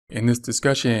In this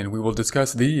discussion, we will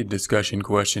discuss the discussion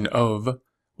question of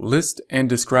list and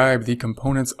describe the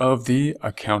components of the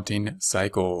accounting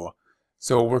cycle.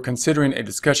 So we're considering a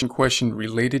discussion question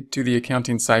related to the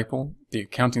accounting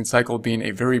cycle being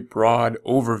a very broad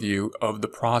overview of the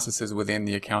processes within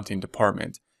the accounting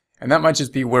department. And that might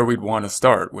just be where we'd want to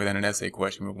start within an essay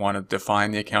question. We want to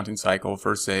define the accounting cycle,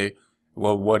 first say,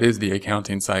 well, what is the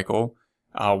accounting cycle?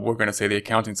 We're going to say the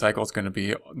accounting cycle is going to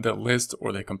be the list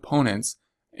or the components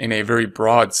in a very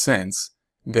broad sense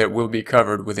that will be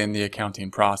covered within the accounting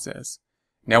process.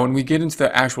 Now, when we get into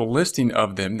the actual listing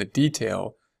of them, the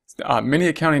detail, many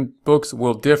accounting books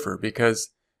will differ because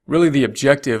really the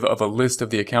objective of a list of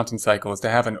the accounting cycle is to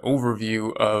have an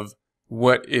overview of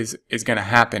what is going to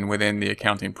happen within the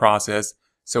accounting process.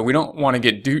 So we don't want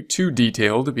to get too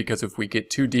detailed, because if we get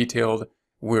too detailed,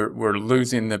 we're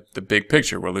losing the big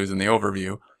picture. We're losing the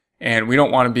overview. And we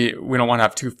don't want to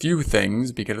have too few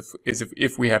things, because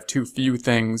if we have too few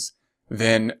things,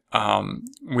 then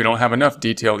we don't have enough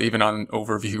detail even on an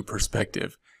overview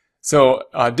perspective. So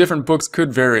different books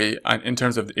could vary in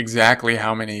terms of exactly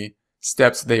how many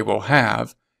steps they will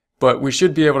have, but we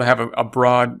should be able to have a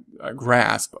broad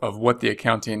grasp of what the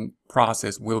accounting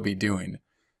process will be doing.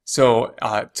 So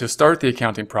to start the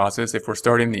accounting process, if we're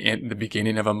starting the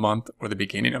beginning of a month or the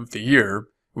beginning of the year,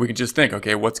 we can just think,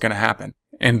 okay, what's going to happen?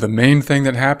 And the main thing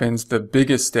that happens, the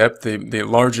biggest step, the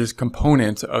largest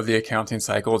component of the accounting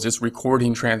cycle is just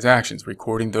recording transactions,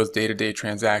 recording those day-to-day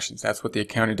transactions. That's what the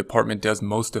accounting department does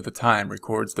most of the time,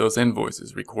 records those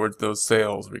invoices, records those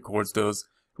sales, records those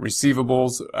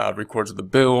receivables, records the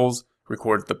bills,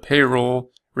 records the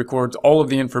payroll, records all of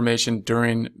the information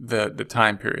during the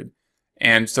time period.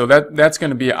 And so that's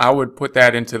going to be, I would put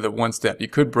that into the one step. You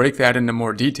could break that into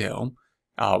more detail.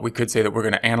 We could say that we're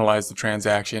going to analyze the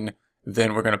transaction,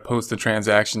 then we're going to post the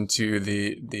transaction to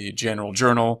the general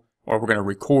journal, or we're going to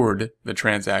record the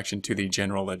transaction to the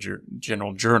general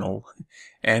journal,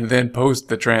 and then post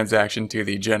the transaction to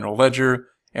the general ledger,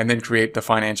 and then create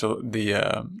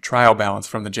the trial balance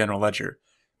from the general ledger.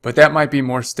 But that might be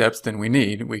more steps than we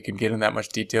need. We could get in that much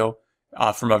detail.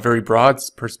 From a very broad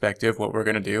perspective, what we're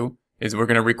going to do is we're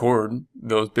going to record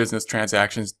those business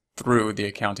transactions through the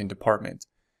accounting department.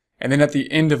 And then at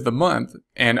the end of the month,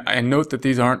 and note that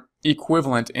these aren't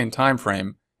equivalent in time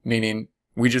frame, meaning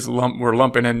we're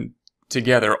lumping in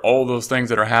together all those things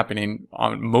that are happening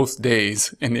on most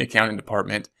days in the accounting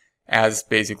department as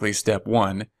basically step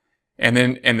one. And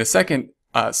then in the second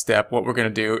step, what we're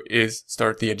going to do is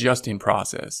start the adjusting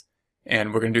process.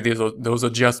 And we're going to do those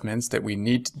adjustments that we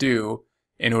need to do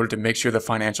in order to make sure the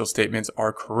financial statements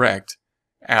are correct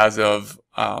as of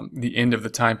the end of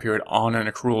the time period on an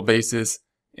accrual basis,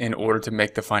 in order to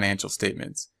make the financial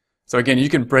statements. So again, you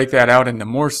can break that out into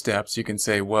more steps. You can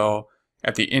say, well,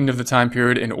 at the end of the time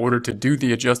period, in order to do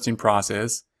the adjusting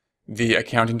process, the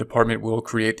accounting department will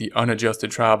create the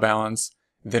unadjusted trial balance.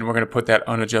 Then we're going to put that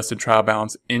unadjusted trial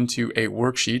balance into a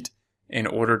worksheet in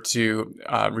order to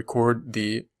record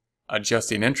the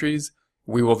adjusting entries.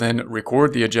 We will then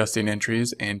record the adjusting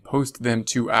entries and post them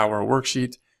to our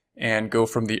worksheet and go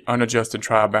from the unadjusted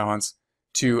trial balance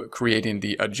to creating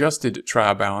the adjusted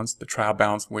trial balance, the trial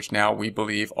balance which now we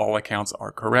believe all accounts are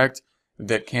correct,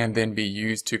 that can then be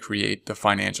used to create the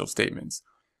financial statements.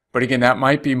 But again, that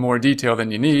might be more detail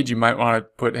than you need. You might want to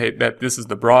put, hey, that this is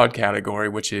the broad category,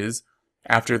 which is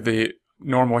after the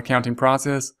normal accounting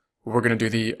process, we're going to do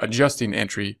the adjusting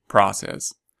entry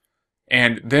process.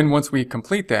 And then once we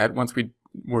complete that, once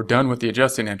we're done with the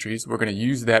adjusting entries, we're going to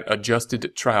use that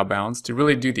adjusted trial balance to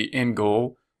really do the end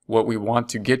goal, what we want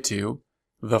to get to,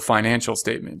 the financial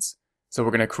statements. So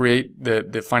we're going to create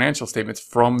the financial statements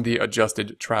from the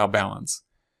adjusted trial balance.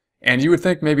 And you would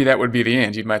think maybe that would be the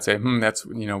end. You might say, that's,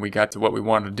 we got to what we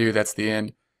wanted to do, that's the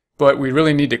end. But we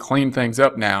really need to clean things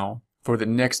up now for the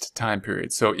next time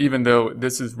period. So even though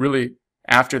this is really,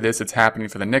 after this, it's happening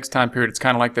for the next time period, it's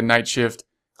kind of like the night shift,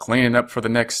 cleaning up for the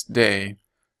next day.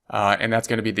 And that's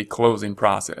going to be the closing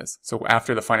process. So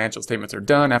after the financial statements are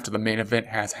done, after the main event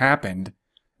has happened,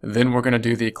 then we're going to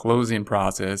do the closing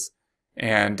process,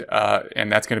 and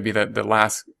that's going to be the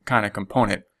last kind of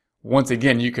component. Once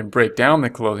again, you can break down the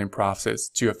closing process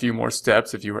to a few more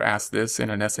steps if you were asked this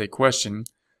in an essay question,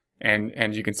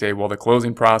 and you can say, well, the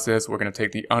closing process, we're going to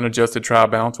take the unadjusted trial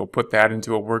balance, we'll put that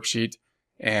into a worksheet,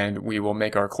 and we will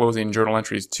make our closing journal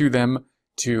entries to them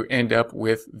to end up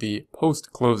with the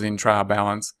post-closing trial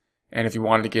balance. And if you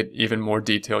wanted to get even more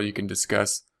detail, you can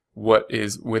discuss what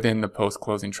is within the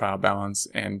post-closing trial balance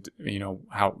and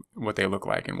what they look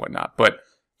like and whatnot. But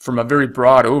from a very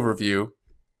broad overview,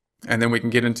 and then we can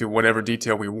get into whatever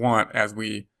detail we want as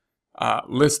we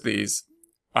list these.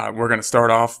 we're going to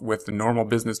start off with the normal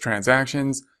business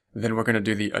transactions. Then we're going to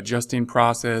do the adjusting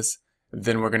process.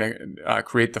 Then we're going to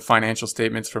create the financial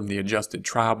statements from the adjusted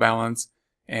trial balance.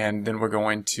 And then we're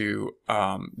going to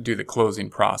do the closing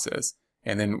process.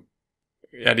 And then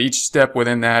at each step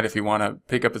within that, if you want to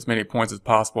pick up as many points as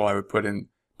possible, I would put in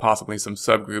possibly some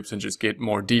subgroups and just get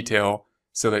more detail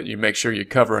so that you make sure you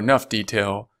cover enough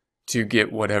detail to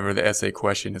get whatever the essay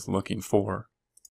question is looking for.